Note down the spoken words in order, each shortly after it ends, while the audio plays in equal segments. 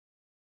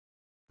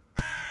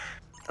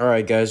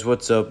Alright guys,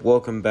 what's up?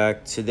 Welcome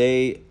back.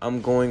 Today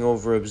I'm going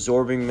over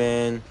Absorbing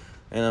Man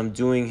and I'm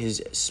doing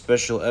his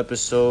special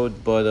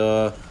episode,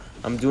 but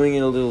I'm doing it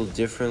a little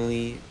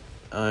differently.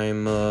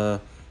 I'm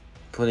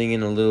putting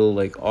in a little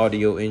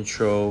audio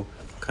intro,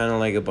 kind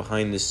of like a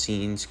behind the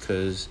scenes,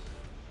 cuz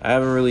I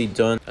haven't really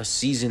done a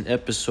season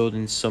episode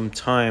in some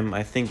time.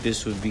 I think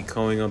this would be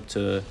coming up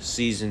to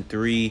season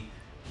 3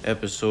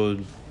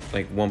 episode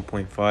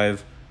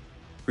 1.5.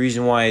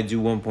 Reason why I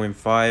do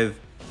 1.5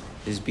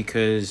 is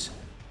because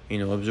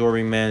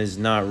Absorbing Man is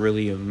not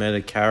really a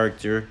meta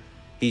character.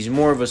 He's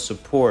more of a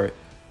support.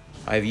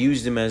 I've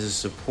used him as a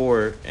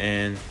support,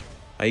 and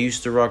I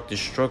used to rock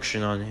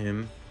Destruction on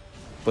him,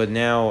 but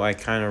now I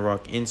kind of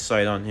rock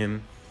Insight on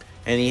him,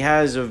 and he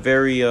has a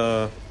very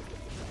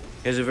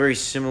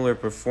similar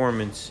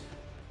performance.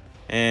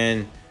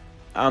 And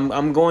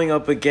I'm going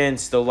up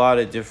against a lot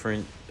of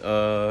different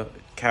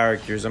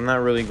characters. I'm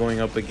not really going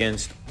up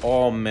against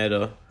all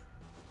meta,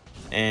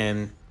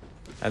 and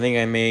I think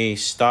I may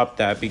stop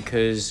that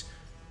because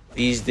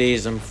these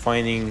days I'm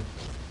finding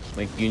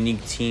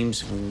unique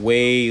teams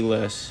way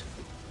less.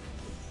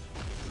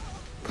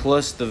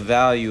 Plus the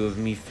value of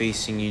me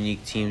facing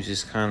unique teams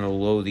is kind of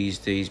low these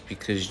days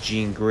because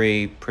Jean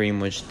Grey pretty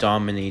much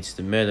dominates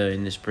the meta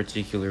in this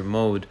particular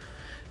mode.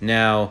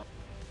 Now,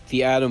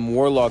 the Adam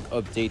Warlock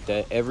update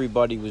that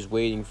everybody was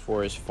waiting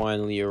for has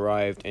finally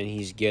arrived, and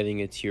he's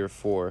getting a tier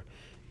 4.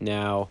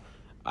 Now,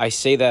 I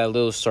say that a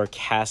little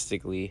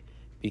sarcastically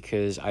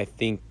because I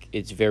think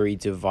it's very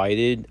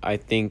divided. I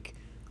think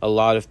a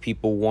lot of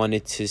people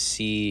wanted to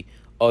see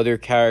other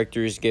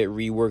characters get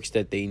reworks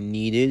that they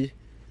needed.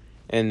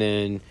 And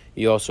then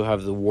you also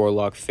have the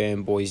Warlock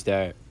fanboys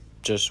that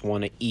just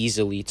want to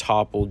easily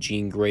topple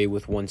Jean Grey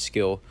with one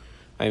skill.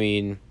 I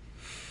mean,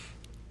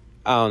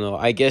 I don't know.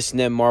 I guess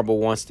Netmarble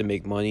wants to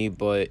make money,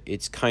 but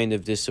it's kind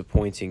of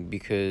disappointing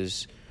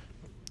because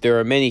there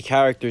are many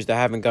characters that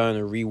haven't gotten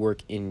a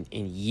rework in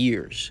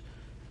years.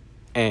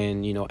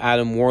 And,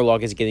 Adam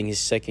Warlock is getting his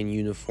second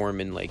uniform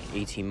in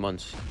 18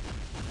 months.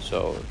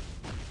 So,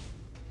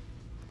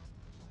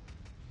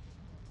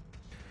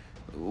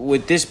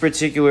 with this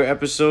particular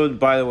episode,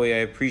 by the way,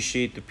 I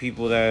appreciate the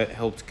people that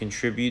helped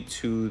contribute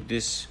to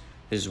this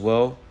as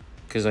well,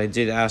 because I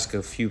did ask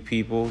a few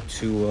people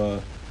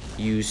to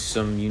use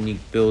some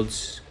unique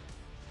builds,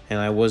 and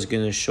I was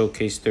going to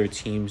showcase their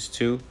teams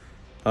too.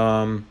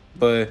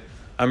 But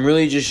I'm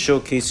really just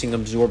showcasing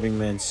Absorbing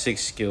Man's 6th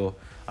skill.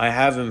 I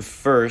have him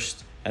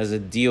first as a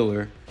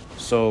dealer,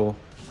 so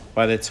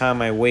by the time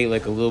I wait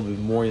a little bit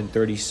more than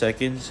 30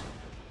 seconds,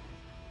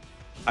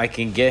 I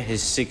can get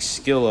his 6th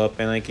skill up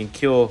and I can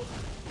kill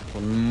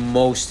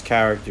most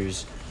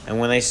characters. And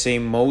when I say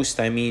most,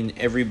 I mean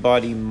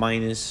everybody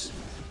minus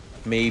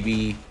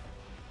maybe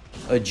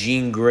a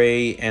Jean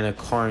Grey and a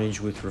Carnage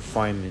with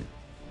refinement.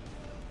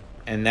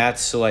 And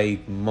that's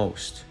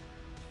most.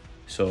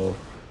 So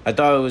I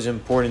thought it was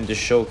important to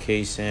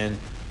showcase, and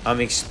I'm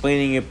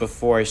explaining it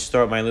before I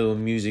start my little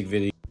music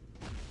video.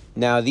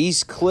 Now,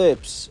 these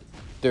clips,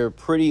 they're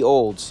pretty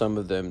old, some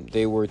of them.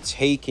 They were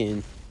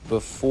taken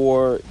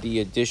before the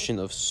addition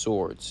of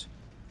swords.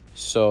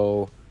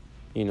 So,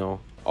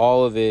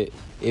 all of it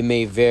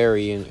may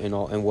vary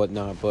and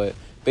whatnot. But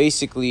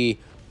basically,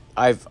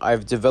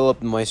 I've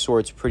developed my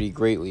swords pretty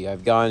greatly.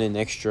 I've gotten an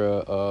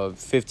extra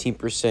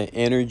 15%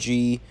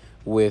 energy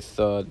with,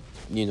 I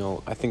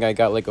think I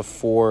got a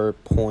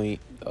 4-point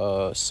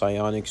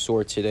psionic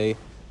sword today.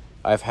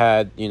 I've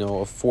had, a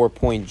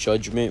 4-point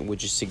judgment,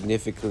 which has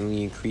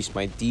significantly increased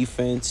my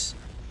defense.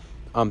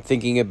 I'm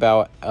thinking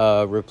about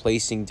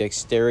replacing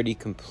dexterity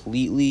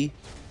completely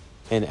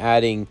and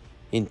adding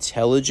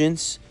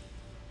intelligence,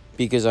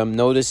 because I'm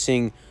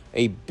noticing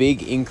a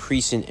big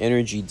increase in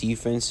energy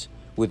defense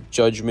with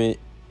judgment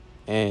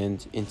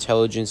and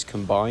intelligence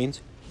combined.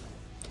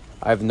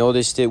 I've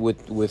noticed it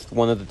with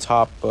one of the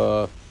top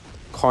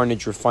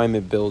Carnage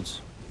refinement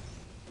builds.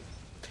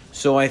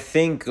 So I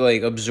think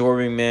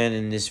Absorbing Man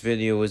in this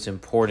video is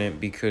important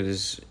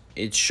because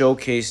it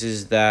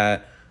showcases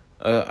that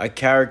a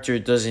character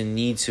doesn't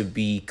need to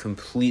be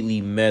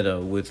completely meta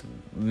with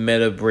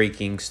meta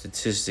breaking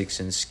statistics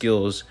and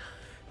skills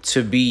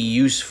to be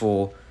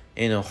useful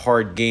in a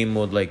hard game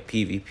mode like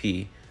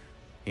PvP.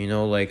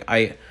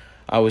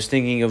 I was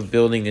thinking of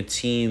building a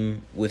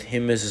team with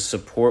him as a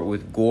support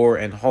with Gore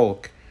and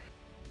Hulk.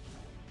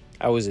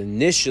 I was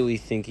initially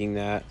thinking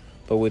that,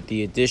 but with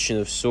the addition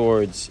of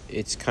swords,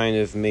 it's kind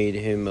of made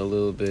him a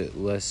little bit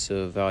less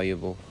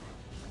valuable.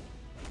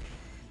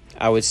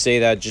 I would say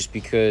that just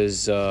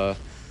because, I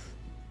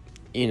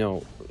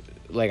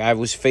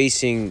was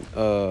facing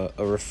a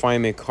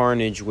refinement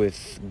Carnage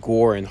with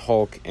Gore and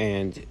Hulk,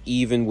 and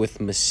even with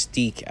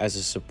Mystique as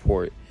a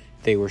support,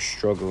 they were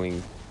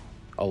struggling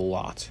a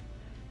lot.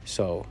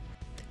 So,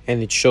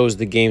 and it shows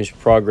the game's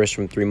progress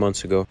from 3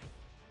 months ago.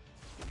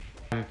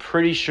 I'm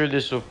pretty sure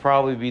this will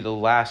probably be the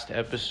last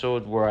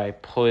episode where I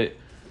put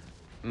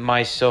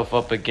myself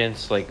up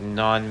against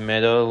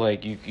non-meta.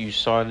 You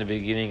saw in the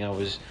beginning, I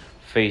was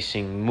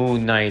facing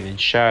Moon Knight and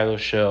Shadow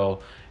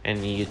Shell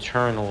and the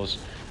Eternals.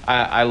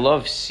 I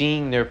love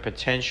seeing their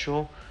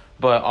potential,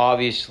 but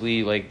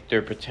obviously like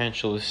their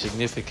potential is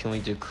significantly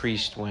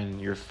decreased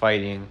when you're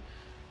fighting,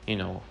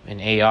 an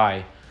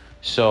AI.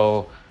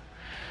 So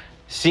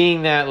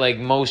seeing that like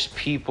most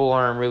people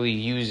aren't really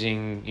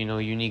using,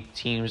 unique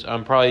teams,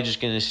 I'm probably just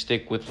gonna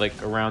stick with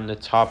like around the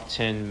top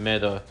 10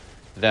 meta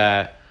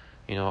that,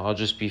 I'll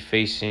just be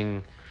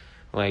facing.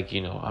 Like,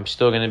 I'm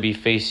still going to be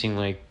facing,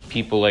 like,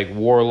 people like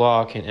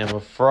Warlock and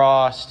Emma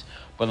Frost,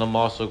 but I'm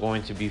also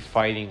going to be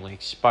fighting,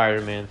 like,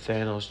 Spider-Man,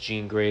 Thanos,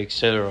 Jean Grey,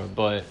 etc.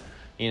 But,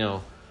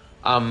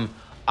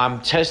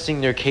 I'm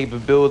testing their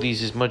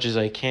capabilities as much as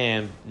I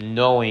can,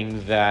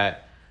 knowing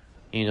that,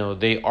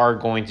 they are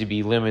going to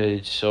be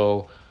limited.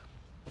 So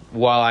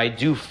while I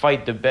do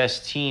fight the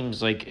best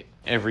teams, like,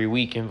 every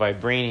week in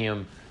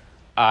Vibranium,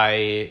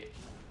 I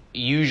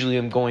usually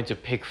am going to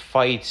pick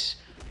fights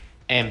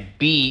and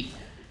beat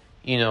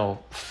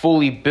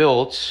fully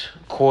built,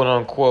 quote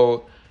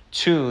unquote,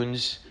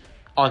 tunes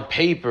on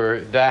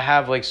paper that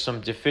have like some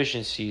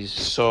deficiencies.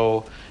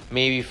 So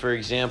maybe, for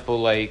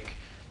example, like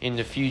in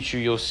the future,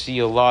 you'll see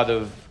a lot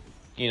of,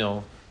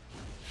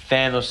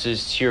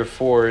 Thanos's tier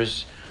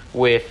 4s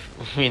with,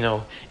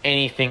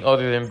 anything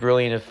other than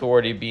Brilliant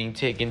Authority being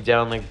taken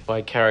down like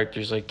by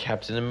characters like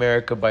Captain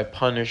America, by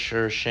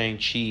Punisher,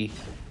 Shang-Chi,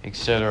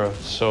 etc.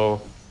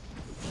 So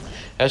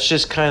that's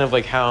just kind of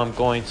like how I'm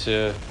going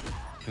to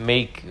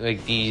make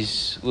like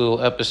these little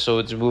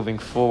episodes moving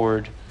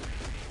forward,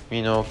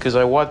 because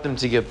I want them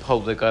to get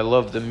public. I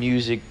love the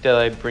music that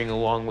I bring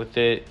along with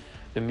it.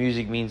 The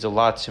music means a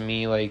lot to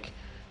me. Like,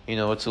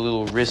 it's a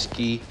little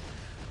risky,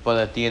 but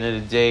at the end of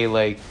the day,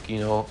 like,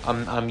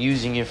 I'm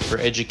using it for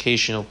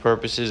educational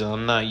purposes, and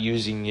I'm not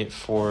using it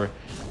for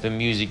the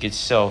music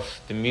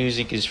itself. The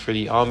music is for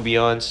the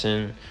ambiance,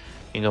 and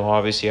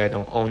obviously I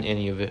don't own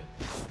any of it.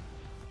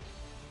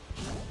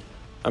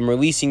 I'm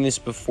releasing this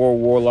before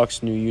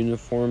Warlock's new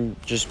uniform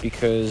just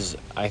because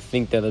I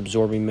think that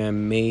Absorbing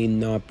Man may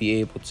not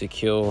be able to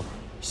kill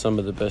some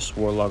of the best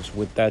Warlocks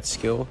with that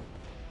skill.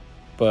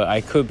 But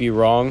I could be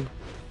wrong,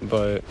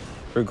 but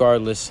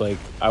regardless, like,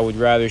 I would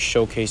rather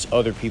showcase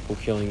other people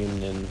killing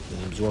him than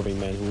Absorbing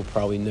Man, who will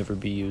probably never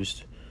be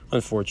used,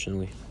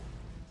 unfortunately.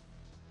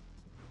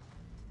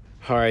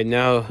 Alright,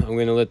 now I'm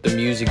going to let the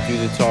music do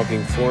the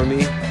talking for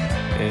me,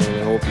 and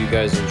I hope you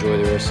guys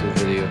enjoy the rest of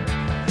the video.